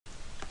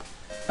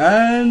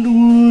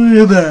And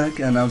we're back,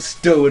 and I'm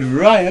still with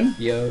Ryan.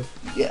 Yo.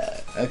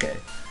 Yeah, okay.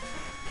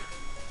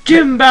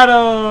 Gym battle!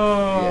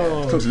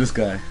 Yeah, talk to this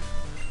guy.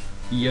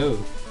 Yo.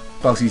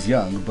 Well, he's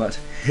young, but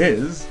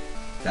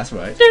that's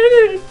right,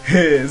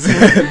 his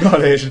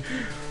knowledge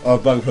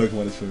of bug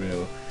Pokemon is for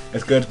real.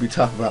 It's going to be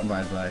tough about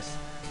my advice.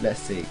 Let's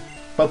see.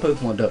 Bug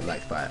Pokemon don't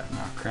like fire.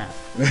 Oh crap.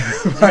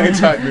 My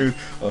type moves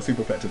are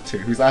super effective too,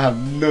 because I have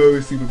no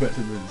super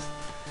effective moves.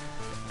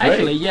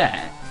 Actually,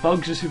 yeah.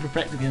 Bugs are super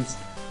effective against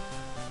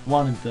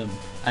one of them,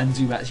 and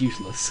Zubat's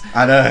useless.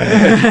 I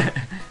know.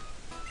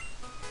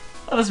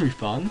 Oh, that's gonna be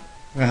fun.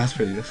 That's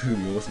gonna be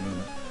awesome, isn't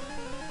it?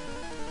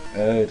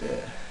 Oh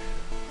dear.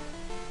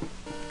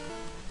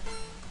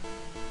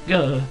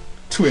 Go.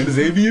 Twin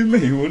Xavier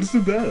May wants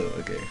to battle.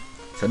 Okay.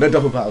 So no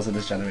double battles in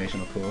this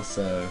generation, of course.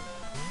 So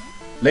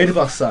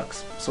Ladybug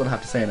sucks. That's what I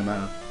have to say in a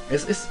mouth.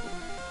 It's.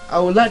 I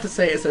would like to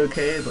say it's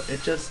okay, but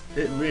it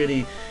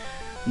really,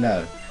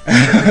 no.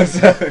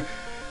 So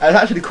it's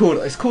actually called.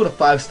 It's called a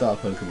 5-star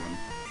Pokemon,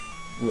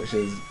 which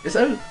is it's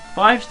only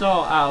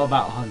 5-star out of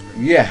about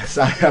 100. Yes,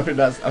 I think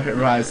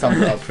Ryan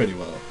summed it up pretty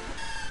well.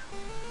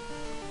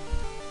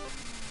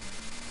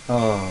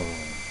 Oh.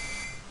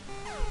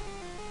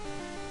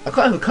 I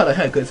can't even cut her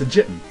hair because it's a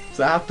gym,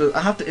 so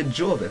I have to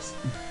endure this.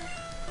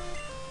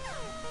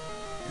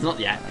 It's not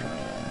the act.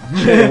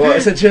 Well,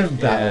 it's a gym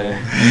battle.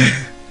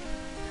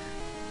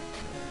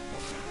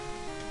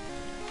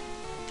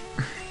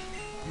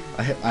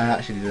 I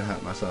actually did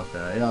hurt myself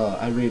there. Oh,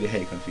 I really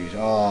hate confusion.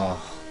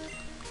 Oh,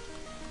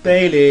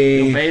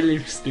 Bailey. You're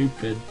Bailey's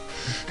stupid.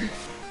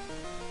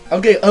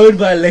 I'm getting owned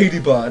by a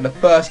ladybug in the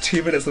first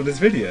 2 minutes of this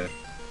video.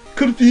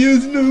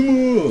 Confused no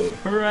more.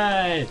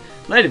 Hooray!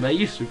 Ladybug,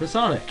 you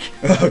supersonic.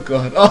 Oh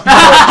god. Oh,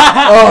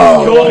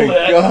 no. Oh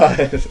my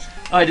god.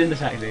 Oh, I didn't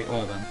attack me.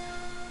 Well done.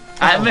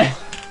 Oh.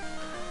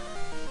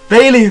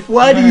 Bailey,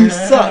 why do you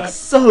suck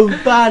so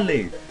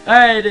badly?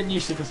 I didn't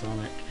use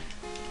supersonic.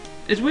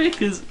 It's weird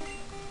because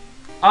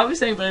I was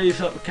saying Bailey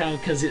suck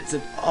because it's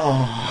a.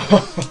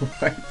 Oh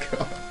my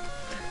god.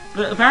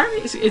 But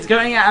apparently it's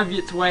going out of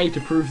its way to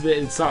prove that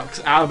it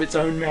sucks out of its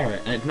own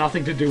merit and it's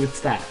nothing to do with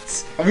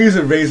stats. I'm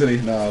using Razor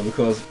Leaf now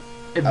because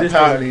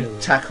apparently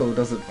tackle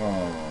doesn't.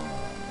 Oh.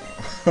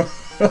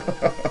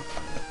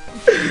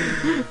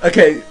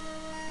 Okay,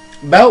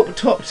 melt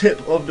top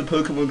tip of the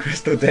Pokemon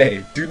Crystal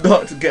Day: do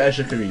not get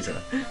a Chikorita,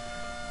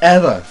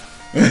 ever.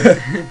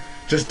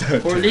 Just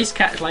don't. Or at least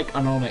catch like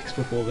an Onyx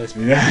before this.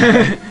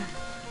 Yeah.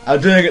 I'm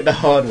doing it the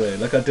hard way,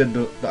 like I did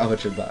the other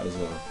gym battle as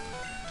well.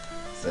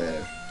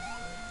 So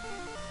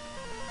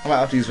I might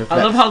have to use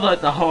Reflect. I love how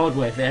like the hard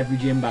way for every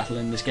gym battle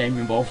in this game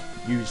involves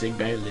using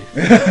Bailey.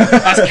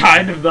 That's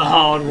kind of the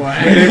hard way.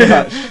 Pretty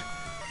much.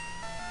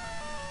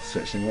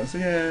 Switching once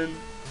again.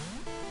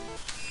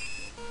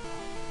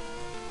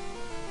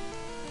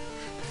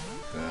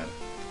 God.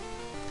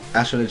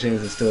 Ashwin and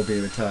James are still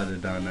being retarded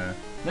down there.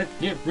 Let's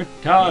get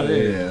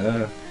retarded.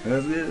 Yeah.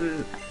 That's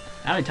it.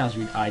 How many times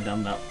have I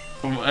done that?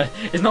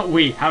 It's not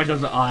we. How many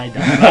times have I done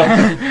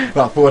that?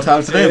 About 4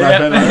 times today, my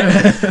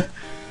friend.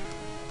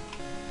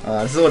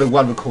 This is only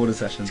one recording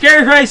session.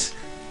 Scary face!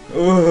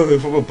 Ooh,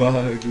 from a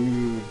bug.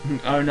 Ooh.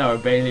 Oh no,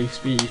 Bailey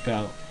speed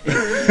spell.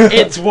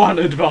 It's one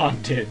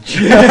advantage.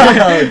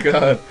 Oh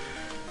god.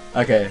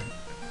 Okay,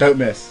 don't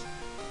miss.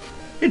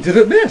 It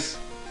didn't miss.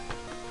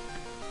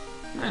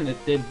 And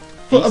it did.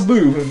 For a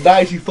move of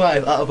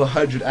 95 out of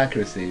 100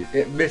 accuracy,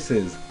 it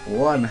misses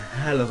one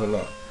hell of a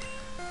lot.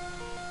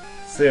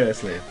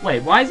 Seriously.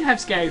 Wait, why does it have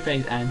scary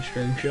face and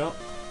string shot?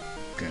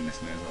 Goodness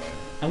knows why.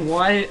 And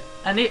why?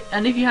 And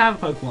if you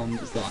have a Pokemon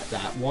that's like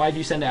that, why do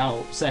you send it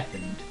out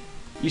second?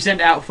 You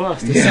send it out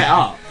first to set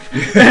up.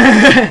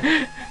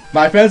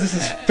 My friends, this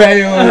is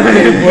fail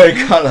Game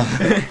Boy Color.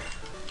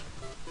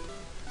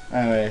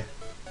 Anyway.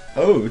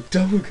 Oh,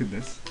 double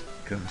goodness.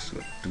 Gosh,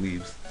 what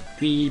dweebs.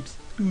 Dweebs.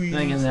 I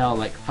think there are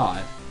like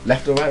 5.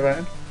 Left or right,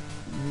 Ryan?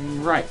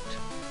 Right.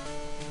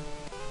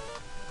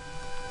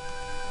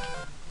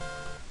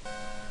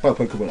 Bug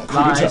Pokemon are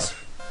cool Lies.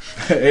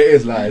 It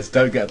is lies.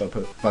 Don't get a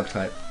bug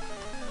type.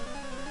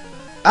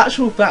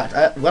 Actual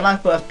fact, when I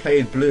first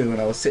played Blue when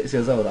I was 6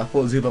 years old, I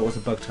thought Zubat was a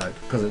bug type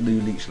because it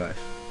knew Leech Life.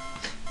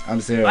 I'm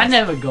serious. I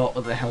never got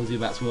what the hell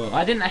Zubats were.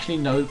 I didn't actually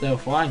know that they were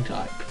flying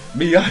type.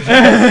 Me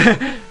either.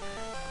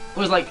 It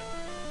was like,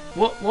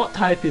 what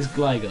type is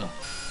Gligar?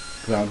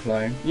 Ground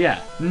flying.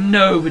 Yeah,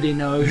 nobody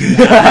knows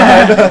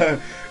that.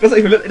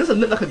 It doesn't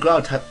look like a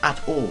ground type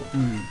at all.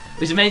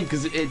 Which is amazing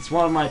because it's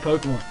one of my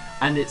Pokemon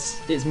and its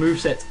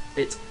moveset,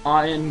 it's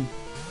Iron,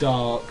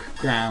 Dark,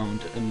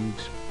 Ground and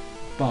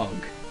Bug.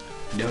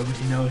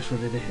 Nobody knows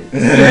what it is.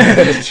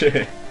 That's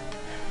true.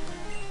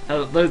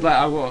 Those like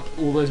I got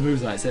all those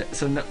moves like it,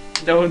 so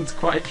no one's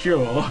quite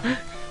sure.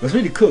 It's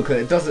really cool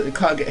because it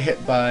can't get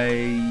hit by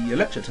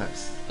electric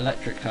types.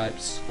 Electric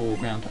types or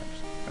ground types.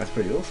 That's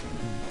pretty awesome.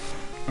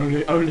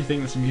 Only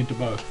thing that's immune to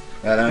both.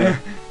 I know.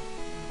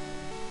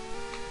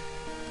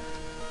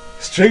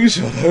 String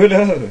shot, oh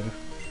no!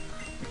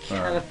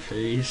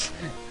 Caterpies.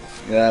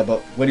 Yeah, but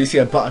when you see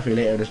a Butterfree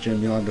later in this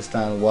gym, you'll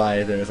understand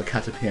why there is a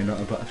Caterpie and not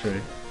a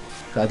Butterfree.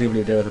 'Cause I do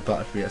believe there was a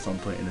Butterfree at some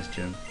point in this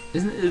gym.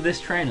 Isn't it this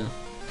trainer?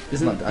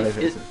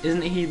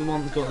 Isn't he the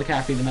one that's got the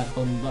Caterpie, the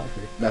Metapod, and the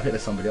Butterfree? No, I think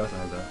there's somebody else that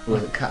has that. Or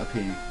is it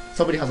Caterpie?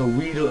 Somebody has a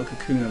Weedle, a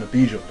Cocoon, and a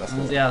Beedrill. That's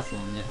what. Yeah, that's the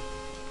one. Yeah.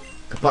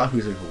 The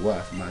Butterfree's even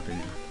worse, in my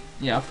opinion.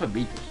 Yeah, I prefer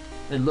Beedrills.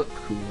 They look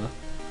cooler.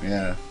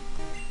 Yeah.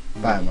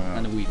 Bam, wow.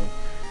 And a Weedle.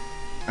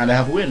 And they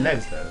have weird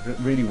legs though.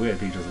 Really weird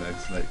Beedrill's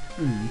legs. Like.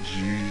 I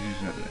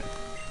don't know.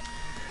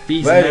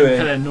 Bees are known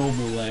for their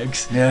normal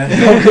legs. Yeah,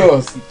 of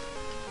course.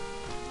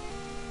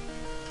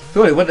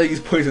 So anyway, when they use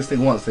poisonous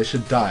thing once, they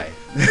should die.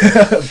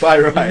 By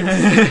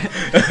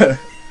rights.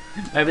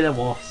 Maybe they're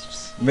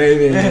wasps.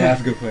 Maybe, yeah,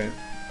 that's a good point.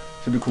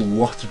 Should be called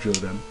water drill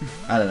then.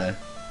 I don't know.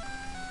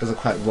 Doesn't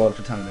quite roll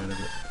for time then, does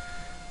it?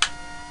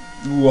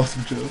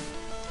 Water drill.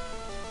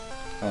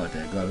 Oh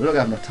dear god, we're not gonna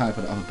have enough time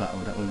for the other battle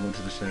that we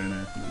wanted to show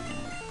now.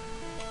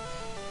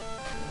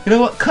 You know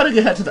what? Cutting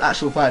ahead to the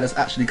actual fight is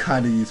actually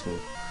kind of useful.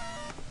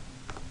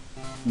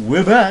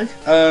 We're back.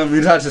 We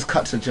decided to just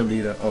cut to the gym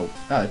leader. Oh,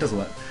 it doesn't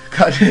work.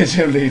 Cut to the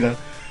gym leader.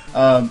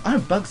 I'm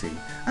Bugsy.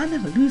 I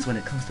never lose when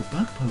it comes to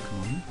bug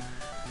Pokemon.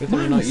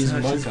 My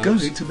research is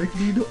going to make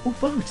me the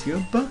authority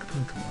of bug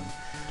Pokemon.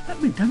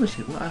 Let me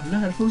demonstrate what I've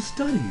learned from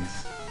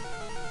studies.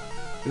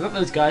 Is that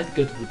those guys that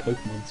go to the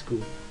Pokemon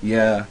school?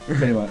 Yeah,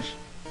 pretty much.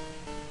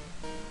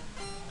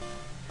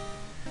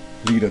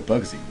 Leader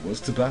Bugsy wants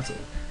to battle.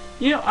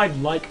 You know, I'd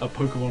like a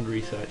Pokemon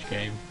research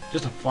game.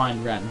 Just to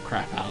find random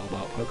crap out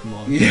about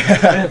Pokemon.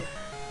 Yeah.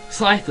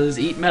 Scythers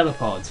eat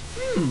Metapods.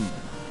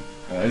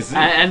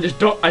 And just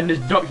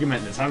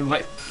document this. I'm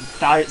like,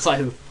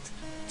 Scythers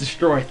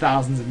destroy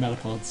thousands of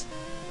Metapods.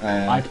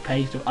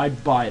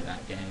 I'd buy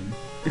that game.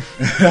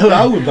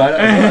 I would buy that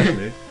as well,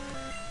 actually.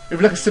 It'd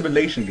be like a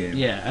simulation game.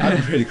 Yeah.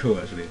 That'd be really cool,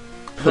 actually.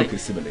 Poké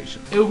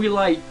simulation. It would be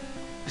like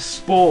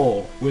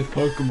Spore with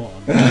Pokemon.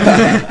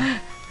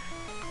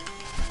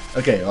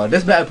 Okay, well,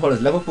 this Metapod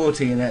is level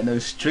 14 and it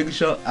knows String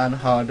Shot and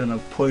Harden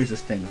and Poison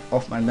Sting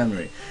off my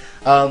memory.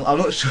 I'm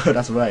not sure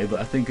that's right,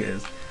 but I think it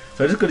is.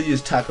 So I'm just going to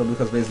use Tackle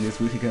because basically it's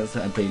weak against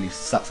it and Bailey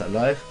sucks at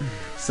life.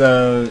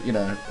 So, you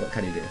know, what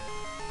can he do?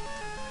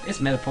 This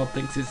Metapod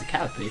thinks it's a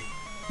Caterpie.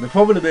 The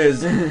problem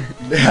is,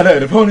 I know,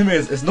 the problem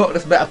is, it's not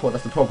this Metapod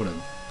that's the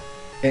problem.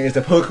 It is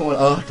the Pokemon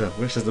after,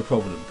 which is the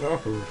problem. Go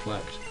off a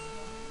Reflect.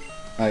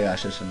 Oh yeah, I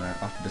should have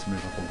that. After this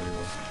move I probably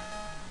will.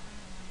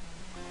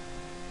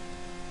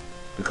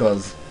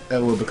 Because it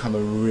will become a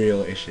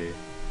real issue.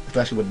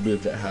 Especially with the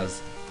move that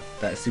has,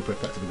 that is super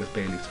effective against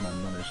Bailey to my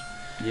knowledge.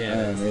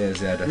 Yeah, it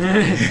is, yeah,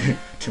 definitely.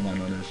 To my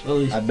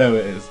knowledge. I know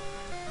it is.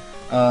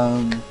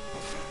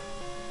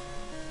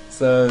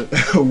 So,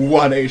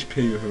 1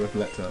 HP with a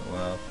Reflector,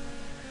 wow.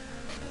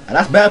 And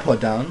that's Metapod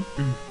down.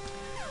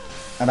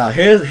 And now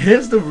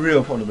here's the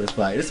real problem with this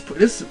fight.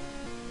 This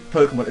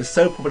Pokemon is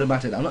so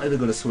problematic, I'm not even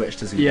going to switch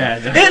to Zubat. Yeah,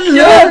 it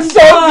learns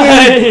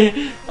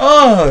something!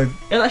 Oh!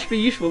 It'll actually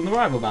be useful in the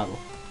rival battle.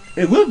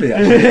 It will be,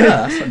 actually.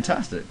 Yeah, that's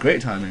fantastic.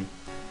 Great timing.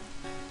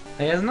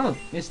 Hey, there's another.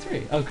 It's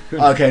 3. Oh,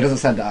 cool. Okay, it doesn't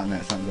send it out now,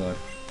 thank god.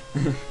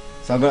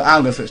 So I'm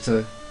gonna switch to.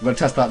 I'm gonna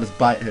test out this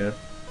bite here.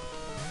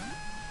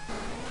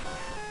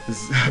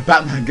 This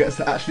Batman gets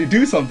to actually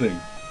do something.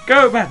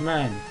 Go,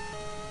 Batman!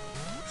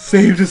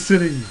 Save the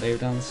city. Save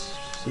down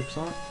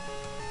Supersonic.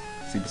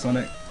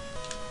 Supersonic.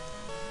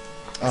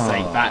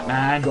 Say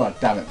Batman. God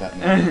damn it,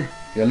 Batman.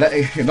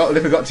 You're not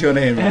living up to your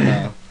name right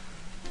now.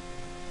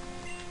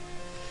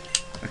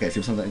 Okay,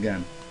 Supersonic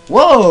again.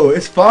 Whoa,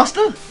 it's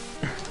faster.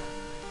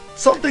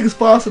 Something's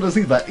faster than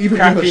Zubat, even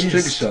with a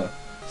String Shot.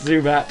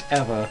 Zubat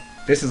ever.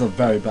 This is a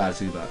very bad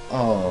Zubat.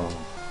 Oh.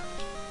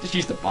 Just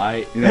use the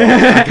bite. You know,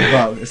 I give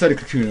up. It's only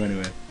Kakuna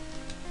anyway.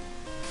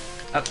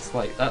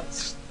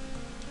 That's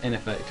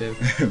ineffective.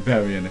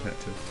 Very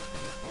ineffective.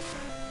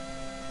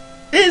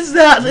 Is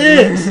that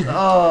it?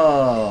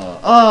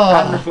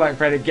 And Reflect,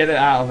 Freddy, get it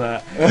out of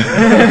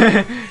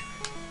there.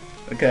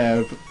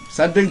 Okay,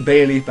 sending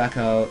Bailey back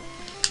out.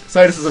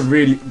 So this is a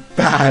really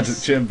bad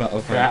gym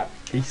battle. Crap.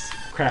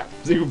 Crap.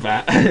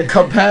 Zubat.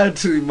 Compared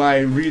to my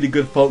really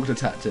good Faulkner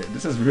tactic,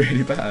 this is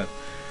really bad.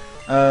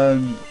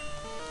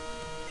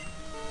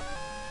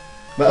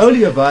 My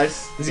only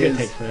advice is... This is going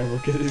to take forever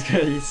because it's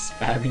going to be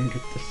spamming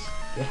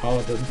the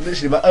harder.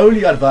 Literally, my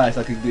only advice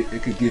I could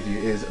give you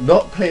is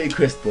not playing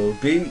Crystal,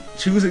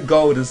 choosing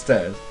Gold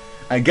instead,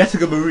 and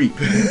getting a Mareep.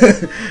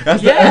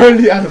 That's the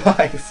only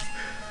advice.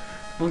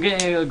 I'm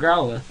getting a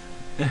Growlithe.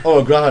 Oh,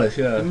 a Growlithe,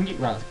 yeah. You can get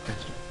Growlithe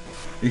Crystal.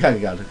 You can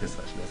get Growlithe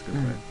Crystal, actually, that's a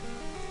good point.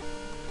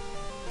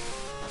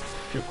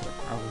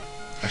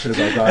 I should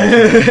have got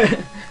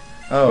Growlithe.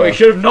 Oh, well, you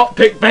should have not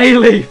picked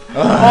Bailey!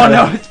 Oh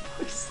no, it's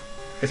poisoned.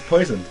 It's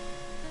poisoned.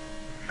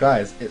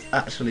 Guys, it's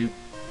actually...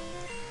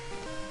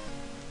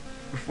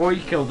 Before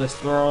you kill this,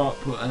 throw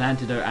up an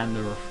antidote and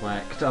a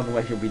Reflect,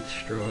 otherwise you'll be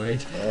destroyed.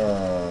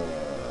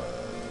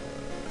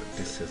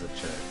 This is a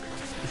joke.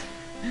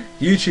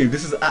 YouTube,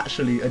 this is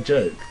actually a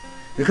joke.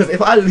 Because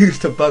if I lose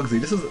to Bugsy,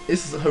 this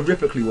is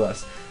horrifically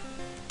worse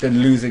than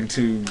losing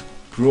to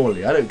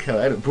Brawly. I don't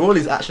care.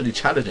 Brawly's actually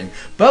challenging.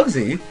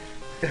 Bugsy,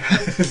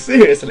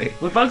 seriously.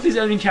 Well, Bugsy's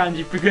only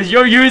challenging because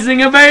you're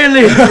using a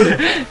Bailey.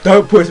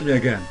 Don't poison me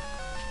again.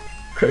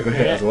 Critical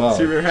hit as well.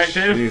 Super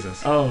effective.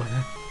 Jesus. Oh.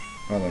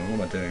 Hold on, what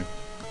am I doing?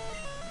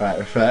 Right,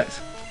 reflect.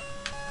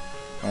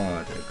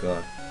 Oh dear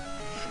god.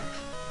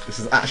 This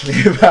is actually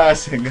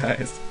embarrassing,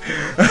 guys.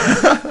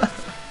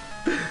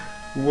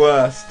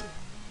 Worst.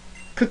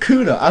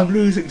 Kakuna. I'm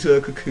losing to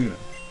a Kakuna.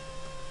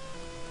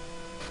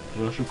 The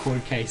most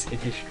recorded case in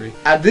history.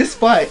 And this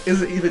fight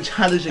isn't even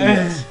challenging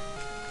yet.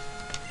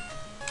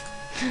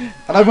 And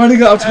I'm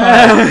running out of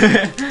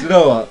time. Do you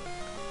know what?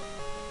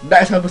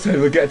 Next episode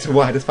we'll get to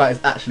why this fight is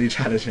actually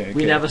challenging.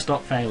 We never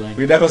stop failing.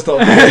 We never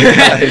stop failing,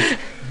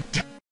 guys.